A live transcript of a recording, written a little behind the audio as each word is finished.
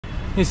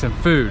Need some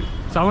food.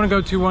 So I want to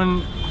go to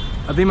one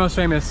of the most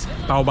famous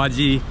Pav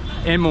Bhaji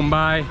in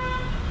Mumbai.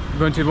 I'm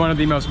going to one of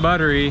the most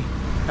buttery.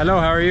 Hello,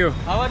 how are you?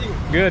 How are you?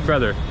 Good,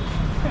 brother.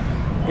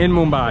 In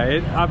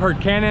Mumbai. I've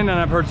heard Cannon and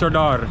I've heard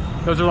Sardar.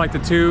 Those are like the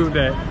two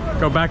that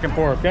go back and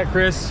forth. Get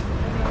Chris?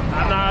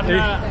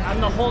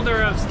 I'm the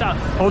holder of stuff.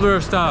 Holder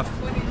of stuff.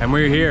 And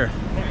we're here.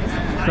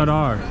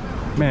 Sardar.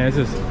 Man, this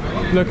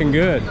is looking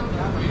good.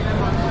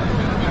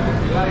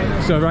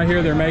 So right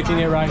here, they're making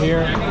it right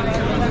here.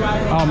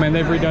 Oh man,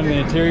 they've redone the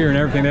interior and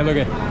everything. They look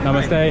at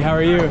Namaste, how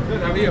are you? Good,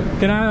 how are you?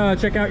 Can I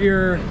check out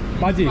your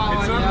bhaji?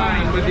 It's not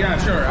mine, but yeah,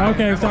 sure.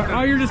 Okay, sorry.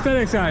 Oh, you're just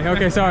FedEx guy.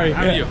 Okay, sorry.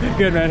 How are you?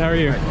 Good, man. How are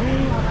you?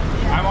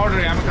 I'm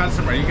ordering. I'm a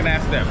customer. You can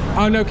ask them.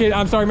 Oh, no kid.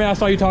 I'm sorry, man. I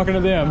saw you talking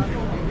to them.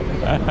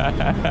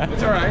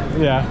 It's all right.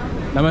 Yeah.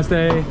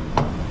 Namaste.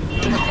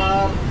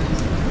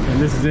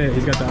 And this is it.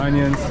 He's got the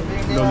onions,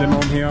 the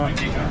lemon here.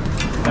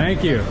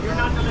 Thank you.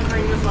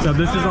 So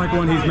this is like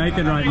one he's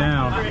making right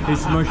now.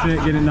 He's smushing it,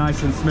 getting it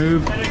nice and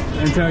smooth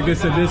until it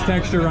gets to this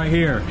texture right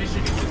here. This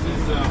is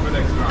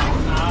FedEx car.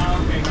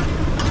 Okay.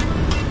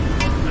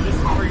 So this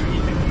is where you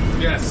eat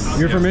it. Yes.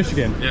 You're from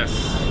Michigan.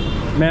 Yes.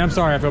 Man, I'm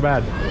sorry. I feel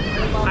bad.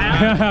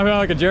 I feel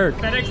like a jerk.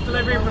 FedEx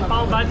delivery for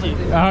Pav Bhaji.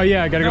 Oh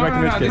yeah, I gotta go back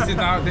to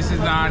Michigan. This is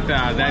not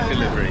that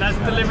delivery. That's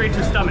delivery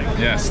to stomach.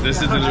 Yes,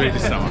 this is delivery to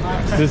stomach.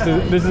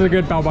 This is a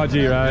good Pav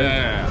Bhaji, right?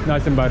 Yeah.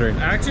 Nice and buttery.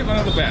 Actually, one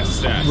of the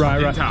best. Yeah,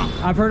 Right. in town.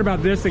 I've heard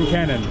about this in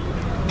Cannon.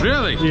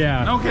 Really?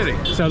 Yeah. No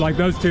kidding. So like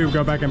those two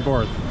go back and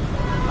forth.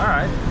 All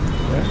right.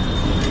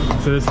 Yeah.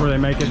 So this is where they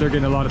make it. They're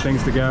getting a lot of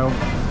things to go.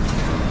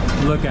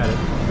 Look at it.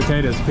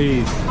 Potatoes,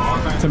 peas,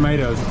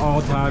 tomatoes,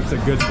 all types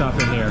of good stuff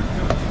in here.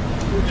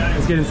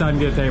 Let's get inside and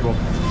get a table.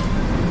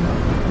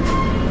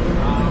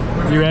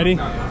 You ready?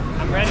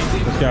 I'm ready.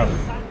 Let's go.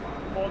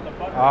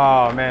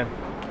 Oh man,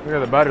 look at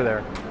the butter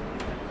there.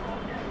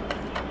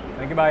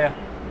 Thank you, Baya.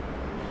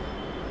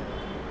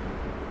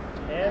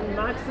 And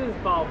Max's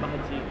Pav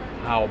Bhaji.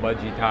 Pav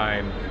Bhaji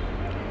time.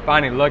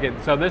 Finally, look at,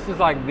 so this is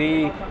like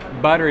the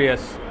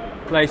butteriest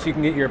place you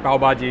can get your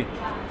Pav Bhaji.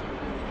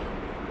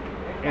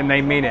 And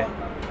they mean it.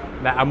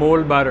 The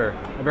Amul butter,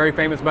 a very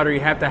famous butter you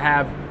have to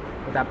have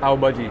with that Pav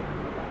Bhaji.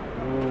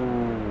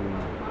 Ooh,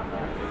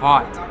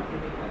 hot.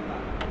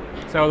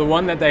 So the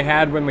one that they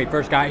had when we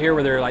first got here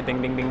where they were like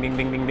ding, ding, ding, ding,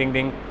 ding, ding, ding,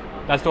 ding,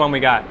 that's the one we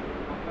got.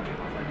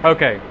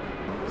 Okay,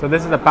 so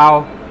this is the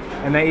pav,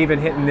 and they even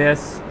hitting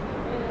this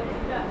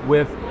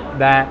with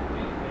that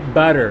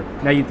butter.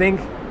 Now you think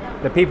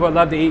the people that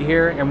love to eat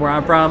here and where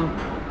I'm from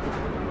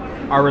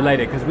are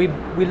related, because we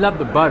love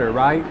the butter,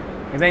 right?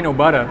 Because ain't no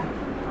butter.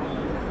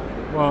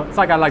 Well, it's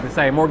like I like to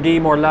say, more ghee,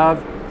 more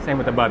love, same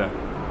with the butter.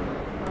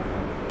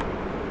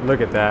 Look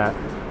at that.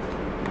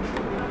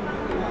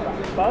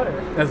 Butter.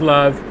 That's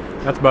love.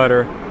 That's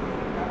butter.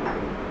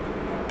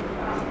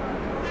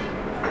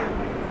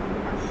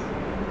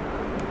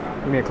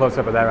 Give me a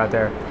close-up of that right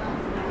there.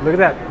 Look at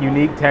that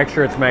unique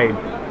texture it's made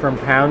from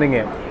pounding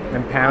it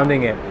and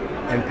pounding it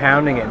and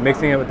pounding it,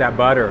 mixing it with that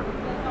butter.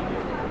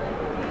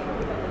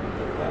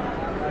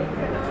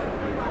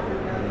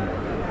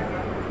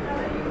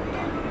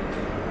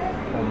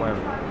 Oh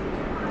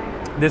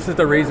man. This is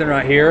the reason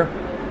right here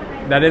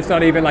that it's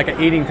not even like an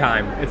eating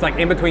time. It's like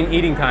in between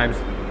eating times.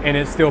 And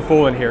it's still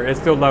full in here. It's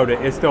still loaded.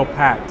 It's still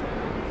packed.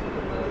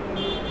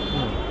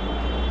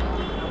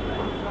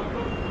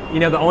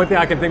 You know, the only thing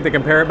I can think to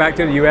compare it back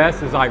to the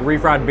US is like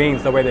refried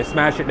beans, the way they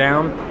smash it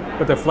down.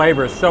 But the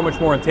flavor is so much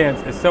more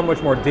intense. It's so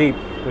much more deep.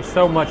 There's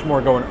so much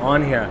more going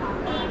on here.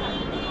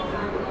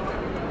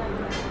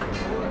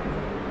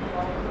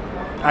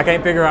 I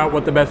can't figure out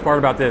what the best part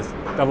about this.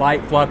 The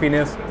light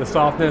fluffiness, the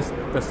softness,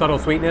 the subtle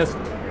sweetness,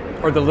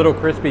 or the little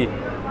crispy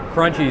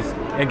crunchies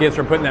it gets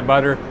from putting that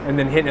butter and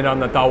then hitting it on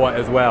the tawa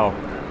as well.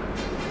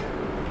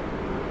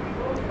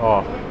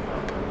 Oh.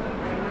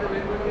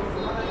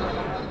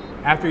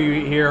 After you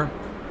eat here,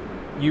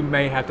 you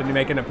may have to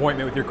make an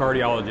appointment with your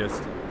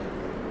cardiologist.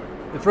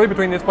 It's really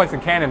between this place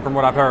and Cannon from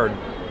what I've heard.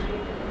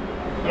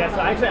 Yeah, so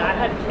actually I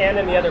had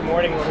Cannon the other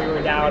morning when we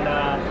were down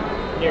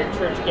near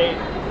Church Gate.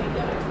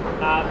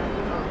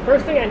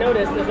 First thing I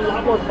noticed, there's a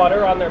lot more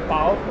butter on their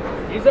pav.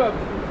 These are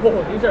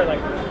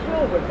like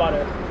filled with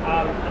butter.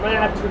 I'm not gonna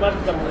have too much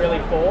because I'm really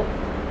full.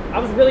 I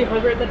was really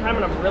hungry at the time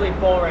and I'm really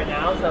full right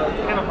now, so it's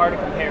kind of hard to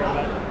compare,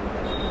 but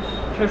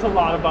there's a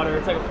lot of butter.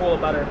 It's like a pool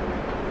of butter.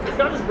 It's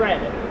not just red.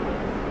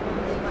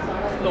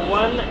 The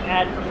one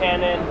at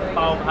Cannon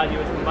Pav Bhaji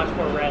was much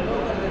more red.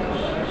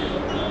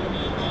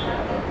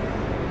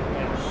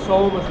 Yeah,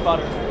 so much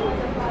butter.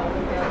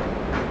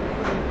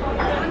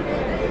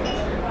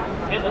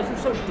 And those are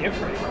so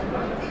different.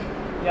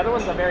 The other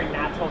one's a very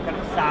natural, kind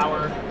of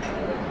sour,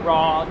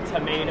 raw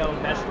tomato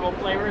vegetable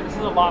flavor. This is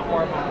a lot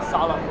more of a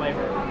masala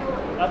flavor.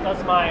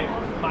 That's my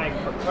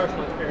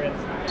personal experience.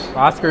 Well,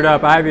 I screwed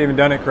up. I haven't even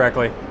done it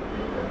correctly.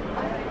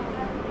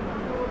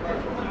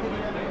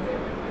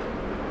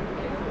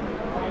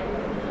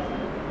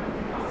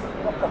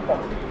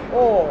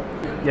 Oh.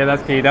 Yeah,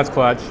 that's key. That's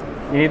clutch.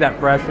 You need that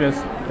freshness,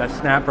 that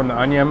snap from the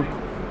onion.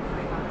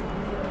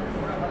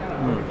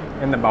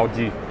 And the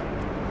bhaji.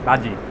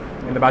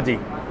 In the bhaji.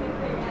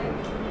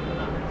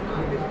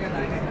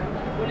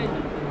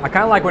 I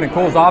kind of like when it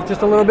cools off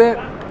just a little bit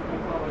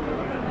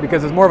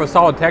because it's more of a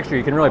solid texture.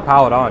 You can really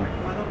pile it on.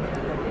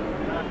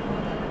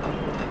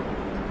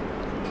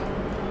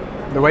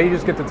 The way you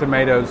just get the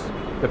tomatoes,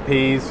 the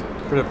peas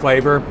for the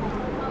flavor,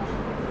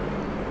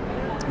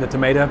 the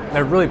tomato,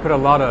 they really put a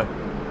lot of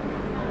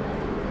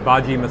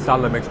bhaji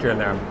masala mixture in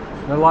there.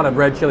 There's a lot of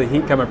red chili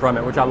heat coming from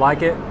it, which I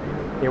like it.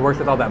 It works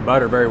with all that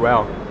butter very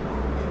well.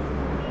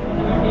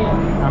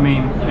 I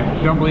mean, if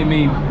you don't believe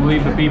me,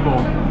 believe the people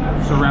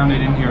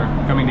surrounded in here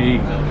coming to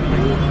eat.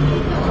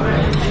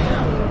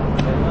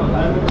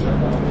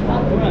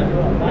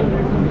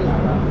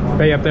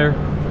 Pay up there.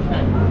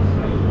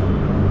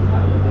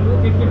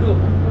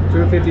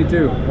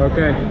 252.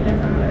 Okay.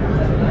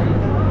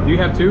 Do you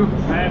have two?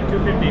 I have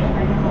 250.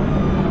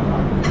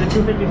 Is it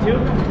 252?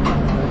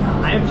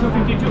 I have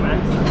 252, man.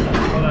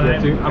 Hold on, You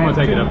have two? I'm gonna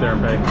take it up there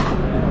and pay.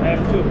 I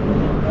have two.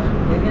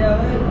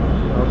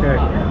 Okay.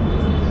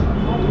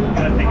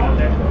 Gotta take it up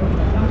there.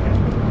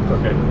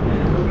 Okay.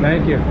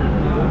 Thank you.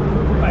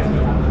 Bye.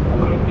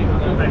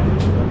 Bye.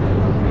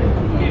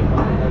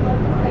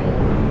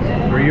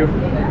 For you?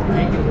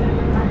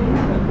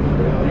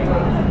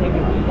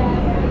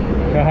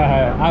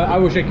 I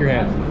will shake your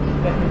hand.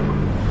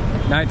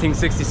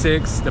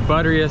 1966, the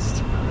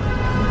butteriest,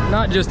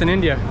 not just in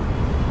India,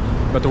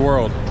 but the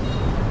world.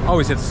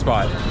 Always hits the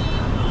spot.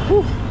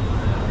 Whew.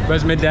 But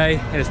it's midday,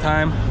 it is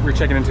time. We're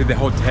checking into the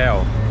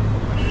hotel.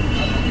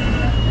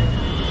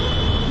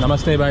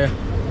 Namaste, Bhaiya.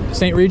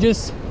 St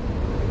Regis?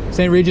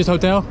 St Regis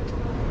Hotel?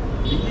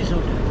 Regis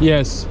Hotel.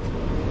 Yes.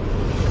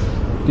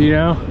 Do you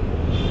know?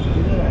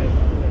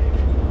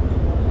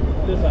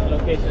 This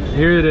location.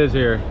 Here it is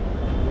here.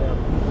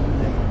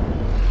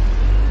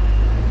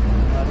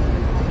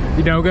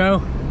 You don't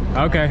go?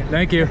 Okay,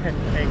 thank you.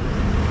 Thanks.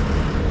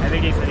 I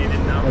think he said he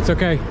didn't know. That's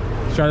okay.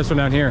 Let's try this one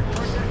down here.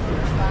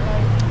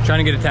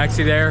 Trying to get a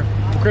taxi there.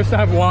 Chris and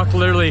I have walked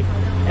literally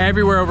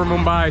everywhere over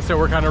Mumbai, so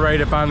we're kind of ready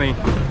to finally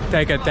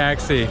take a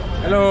taxi.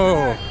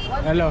 Hello.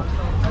 Hello.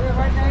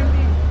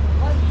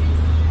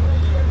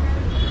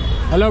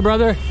 Hello,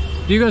 brother.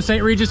 Do you go to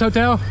St. Regis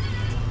Hotel?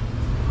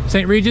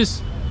 St.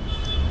 Regis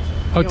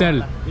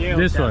Hotel.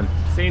 This one.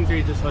 St.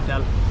 Regis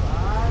Hotel.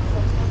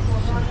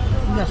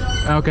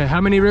 Okay, how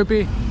many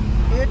rupee?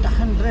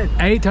 800.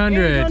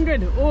 800.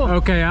 800. Oh.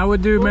 Okay, I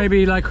would do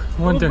maybe like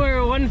one to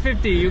Over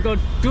 150. You go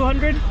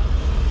 200?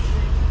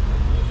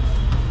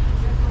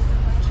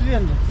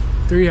 300.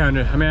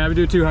 300. I mean, I would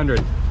do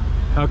 200.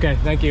 Okay,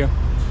 thank you.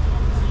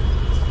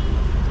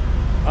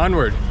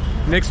 Onward.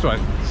 Next one.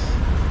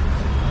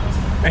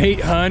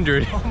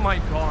 800. Oh my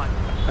god.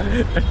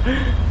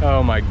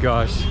 Oh my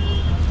gosh.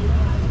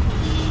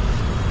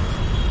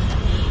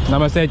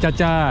 Namaste,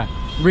 ChaCha.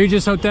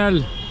 Regis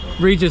Hotel.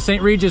 Regis,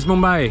 St. Regis,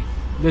 Mumbai.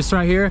 This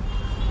right here.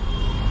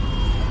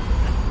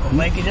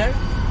 Mumbai kidhar?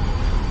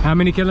 How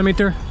many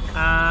kilometer?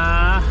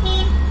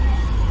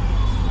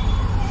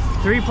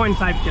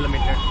 3.5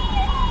 kilometer.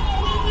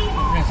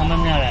 अपने समझ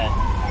में आ रहा है.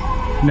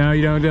 No,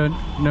 you don't do it.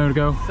 No to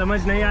go.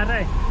 समझ नहीं आ रहा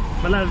है?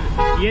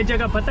 मतलब ये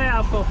जगह पता है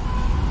आपको?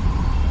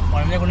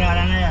 और मेरे को नहीं आ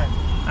रहा ना यार.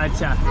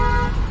 अच्छा.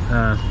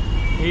 Uh,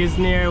 He's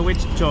near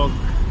which chowk?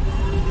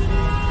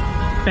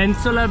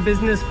 Peninsula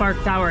Business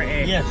Park Tower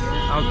A. Yes.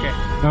 Okay.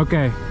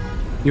 okay.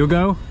 You'll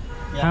go?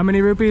 Yeah. How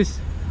many rupees?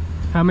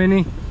 How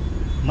many?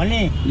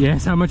 Money.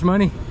 Yes, how much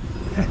money?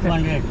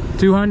 200.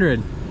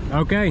 200.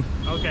 Okay.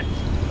 Okay.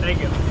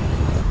 Thank you.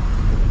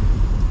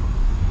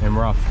 And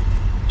we're off.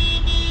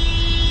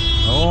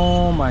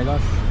 Oh my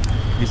gosh.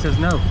 He says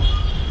no.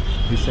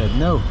 He said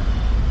no.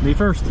 Me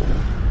first.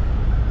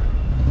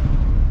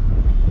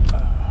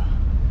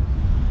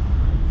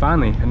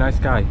 Finally, a nice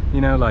guy.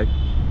 You know, like,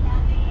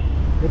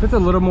 if it's a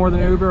little more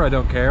than Uber, I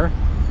don't care.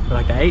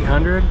 But like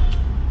 800?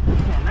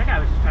 Man, that guy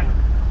was just kind of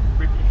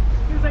freaky.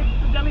 He was like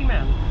the Delhi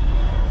man.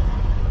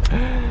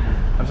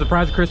 I'm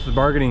surprised Chris was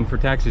bargaining for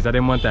taxis. I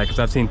didn't want that because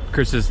I've seen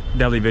Chris's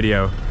Delhi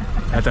video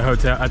at the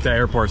hotel, at the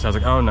airport. So I was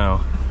like, oh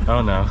no,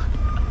 oh no.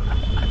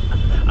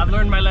 I've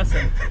learned my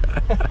lesson.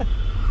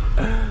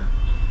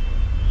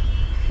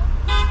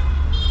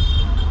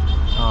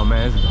 Oh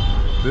man,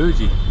 it's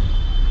bougie.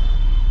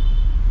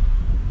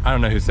 I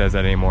don't know who says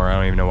that anymore. I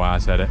don't even know why I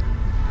said it.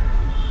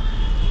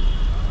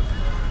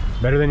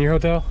 Better than your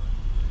hotel?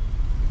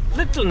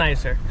 Little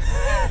nicer.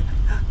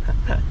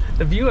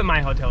 The view at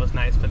my hotel is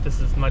nice, but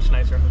this is much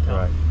nicer hotel.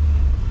 Right.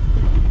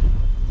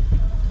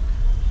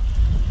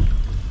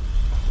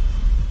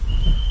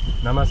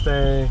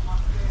 Namaste.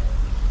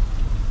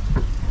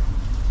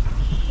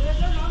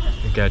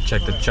 You gotta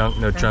check the trunk,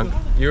 no trunk.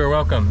 You are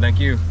welcome. Thank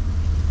you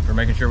for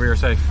making sure we were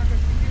safe.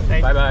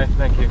 Thank Bye you. bye.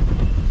 Thank you.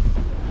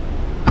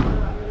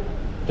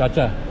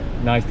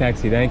 ChaCha. Nice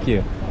taxi. Thank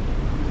you.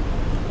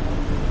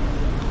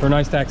 For a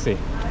nice taxi.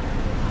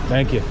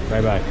 Thank you.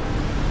 Bye bye.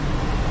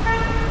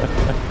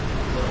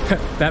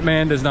 That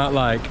man does not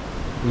like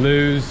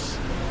lose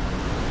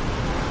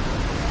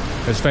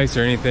his face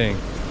or anything.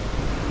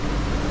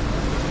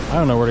 I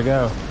don't know where to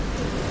go.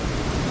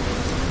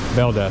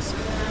 Bell desk.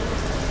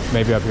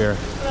 Maybe up here.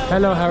 Hello.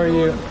 Hello, how are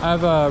you? I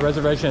have a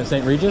reservation at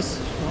St Regis.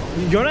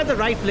 You're at the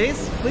right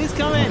place. Please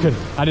come in. Good.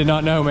 I did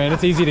not know, man.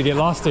 It's easy to get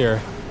lost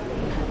here.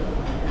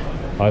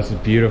 Oh, this is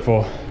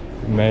beautiful.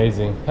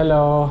 Amazing.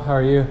 Hello, how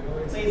are you?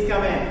 Please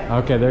come in.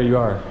 Okay, there you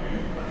are.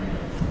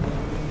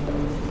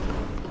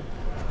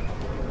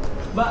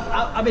 But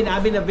I mean,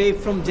 I've been away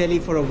from Delhi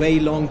for a very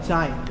long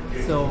time,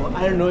 so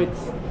I don't know it's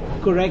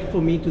correct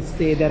for me to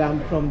say that I'm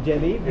from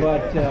Delhi,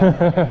 but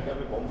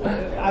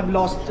I've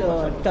lost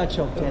touch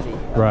of Delhi.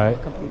 Right.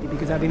 Completely,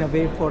 because I've been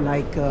away for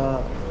like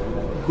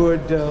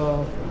good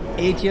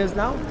 8 years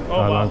now. Oh, A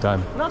wow. long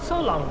time. Not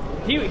so long.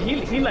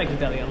 He likes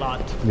Delhi a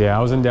lot. Yeah,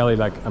 I was in Delhi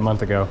like a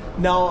month ago.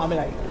 No, I mean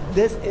like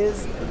this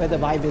is where the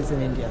vibe is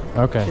in India.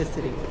 Okay. This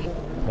city.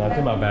 No, it's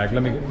in my bag.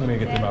 Let me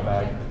get through my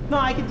bag. No,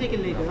 I can take it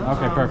later.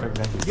 Okay, perfect.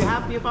 Thank you. Do you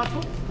have your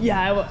passport?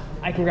 Yeah,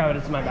 I can grab it.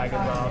 It's in my bag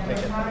as well. I'll take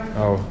it.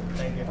 Oh,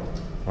 Thank you.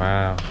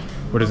 wow.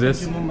 What is this?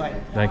 To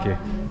Mumbai. Thank you.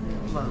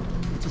 Well,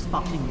 it's a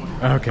sparkling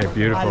one. Okay,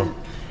 beautiful. I'll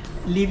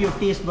leave your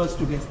taste buds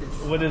to guess this.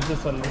 What is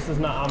this one? This is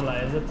not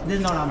amla, is it? This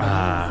is not Amul.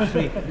 Ah.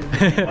 Straight.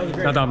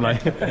 Not Amla.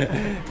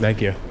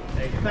 Thank you.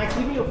 Max,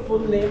 give me your full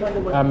name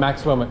and the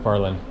Maxwell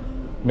McFarlane.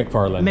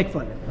 McFarlane.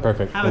 McFarlane.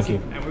 Perfect. Have a Thank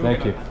you. seat.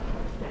 Thank you.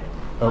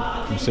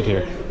 Oh, you sit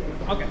here.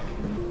 Okay.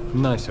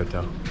 Nice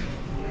hotel.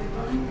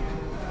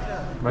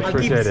 Much I'll keep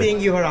appreciated. seeing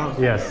you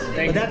around. Yes.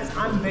 But that's,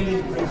 I'm very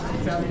impressed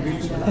to travel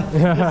with you.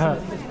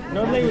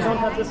 No, we don't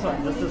have this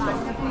one. Just this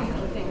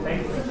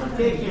one.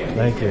 Take care.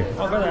 Thank you.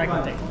 Oh, brother, I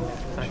can take it.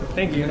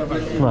 Thank you. No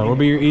problem. Come on, we'll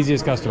be your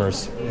easiest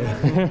customers.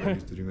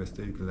 During the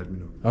stay, you can let me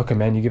know. Okay,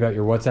 man, you give out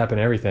your WhatsApp and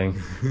everything.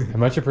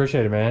 Much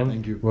appreciated, man.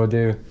 Thank you. Will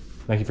do.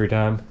 Thank you for your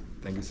time.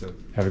 Thank you, sir.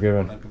 Have a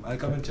good one. I'll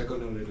come and check out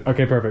now later.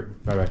 Okay,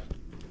 perfect. Bye-bye.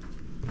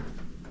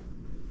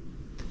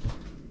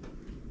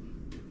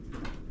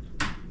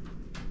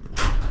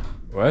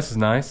 Well, this is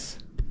nice.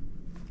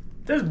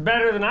 This is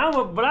better than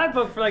what I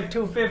booked for like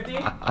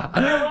 $250.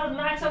 Well,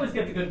 Max always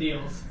get the good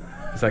deals.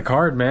 It's that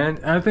card,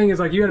 man. I think it's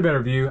like you had a better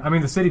view. I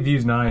mean, the city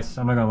view's nice.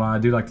 I'm not gonna lie, I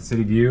do like the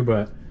city view,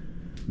 but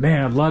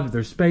man, I love it.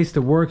 There's space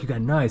to work. You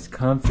got nice,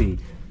 comfy,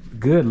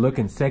 good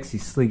looking, sexy,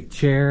 sleek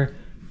chair.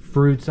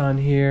 Fruits on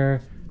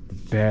here. The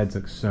beds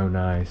look so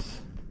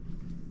nice.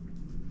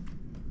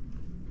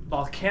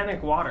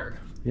 Volcanic water.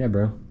 Yeah,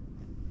 bro.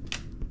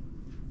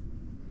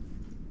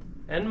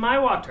 And my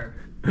water.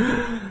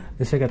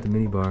 Let's check out the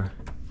mini bar.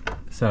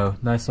 So,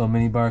 nice little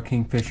mini bar,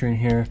 Kingfisher in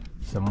here,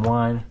 some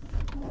wine.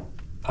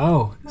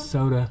 Oh,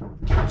 soda,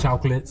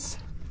 chocolates.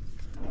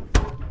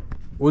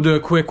 We'll do a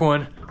quick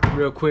one,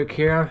 real quick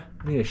here.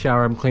 I need to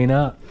shower and clean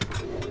up.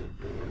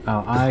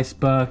 Oh, ice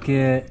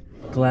bucket,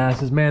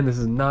 glasses. Man, this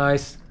is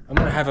nice. I'm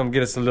gonna have them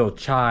get us a little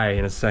chai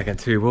in a second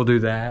too. We'll do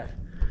that.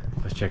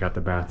 Let's check out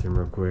the bathroom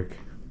real quick.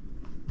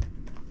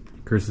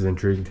 Chris is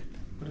intrigued.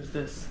 What is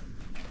this?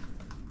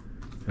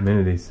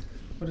 Amenities.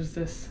 What is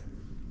this?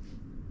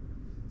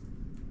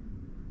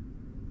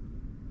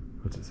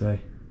 What's it say?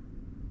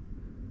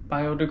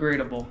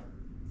 Biodegradable.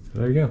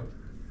 There you go.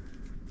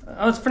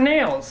 Oh, it's for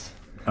nails.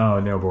 Oh,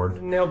 nail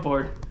board. Nail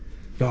board.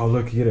 Oh,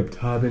 look, you get a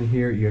tub in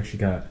here. You actually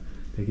got,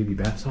 they give you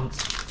bath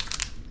salts?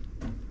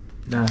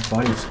 Nah,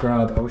 body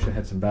scrub. I wish I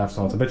had some bath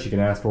salts. I bet you can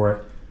ask for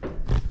it.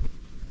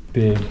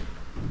 Big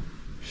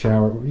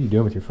shower. What are you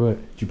doing with your foot?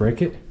 Did you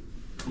break it?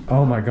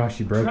 Oh my gosh,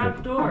 you broke Trap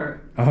it.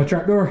 door. Oh,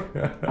 trap door.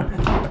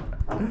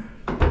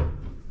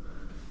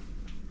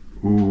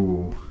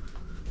 Ooh.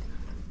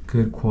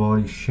 Good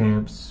quality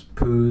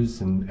shampoos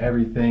and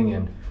everything,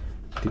 and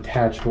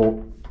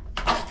detachable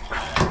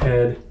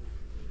head.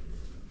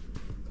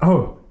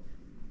 Oh,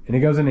 and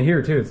it goes into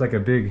here too. It's like a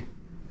big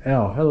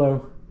L.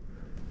 Hello.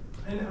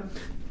 And a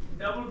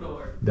double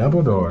door.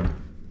 Double door.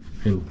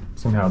 And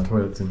somehow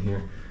toilet's in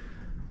here.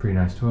 Pretty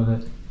nice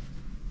toilet.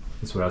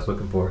 That's what I was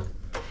looking for.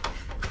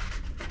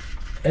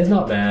 It's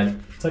not bad.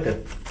 It's like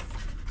a,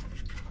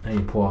 I need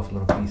to pull off a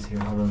little piece here.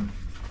 Hold on.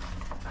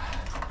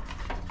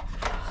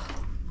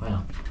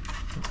 Wow.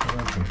 What's going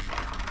on here?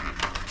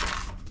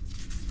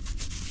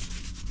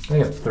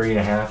 I got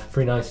 3.5.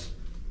 Pretty nice.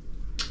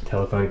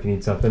 Telephone if you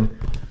need something.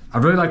 I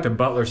really like the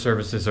butler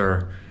services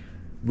are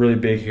really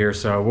big here,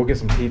 so we'll get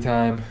some tea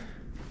time.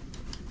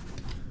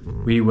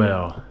 We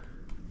will.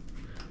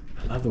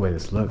 I love the way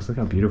this looks. Look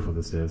how beautiful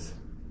this is.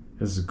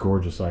 This is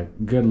gorgeous. Like,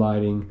 good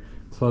lighting,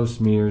 close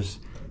mirrors,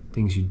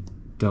 things you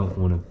don't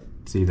want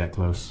to see that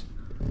close.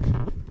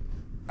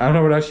 I don't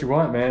know what else you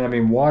want, man. I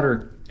mean,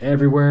 water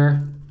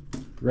everywhere,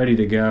 ready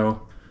to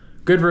go.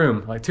 Good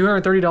room, like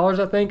 $230,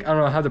 I think. I don't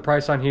know, I have the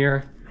price on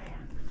here.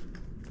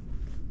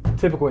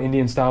 Typical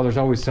Indian style. There's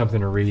always something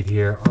to read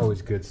here.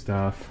 Always good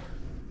stuff.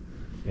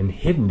 And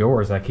hidden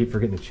doors, I keep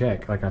forgetting to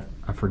check. Like,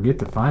 I forget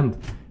to find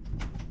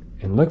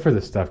and look for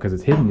this stuff because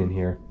it's hidden in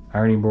here.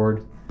 Ironing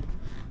board.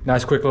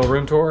 Nice quick little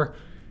room tour.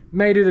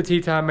 May do the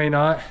tea time, may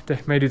not.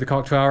 May do the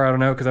cocktail hour, I don't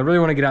know, because I really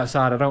want to get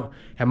outside. I don't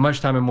have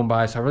much time in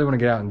Mumbai, so I really want to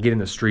get out and get in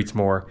the streets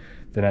more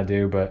than I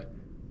do, but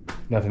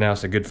nothing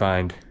else, a good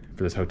find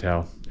for this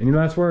hotel. Any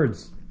last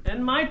words?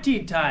 And my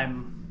tea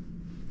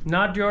time.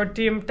 Not your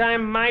team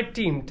time, my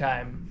team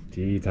time.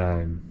 Tea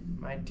time.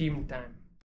 My team time.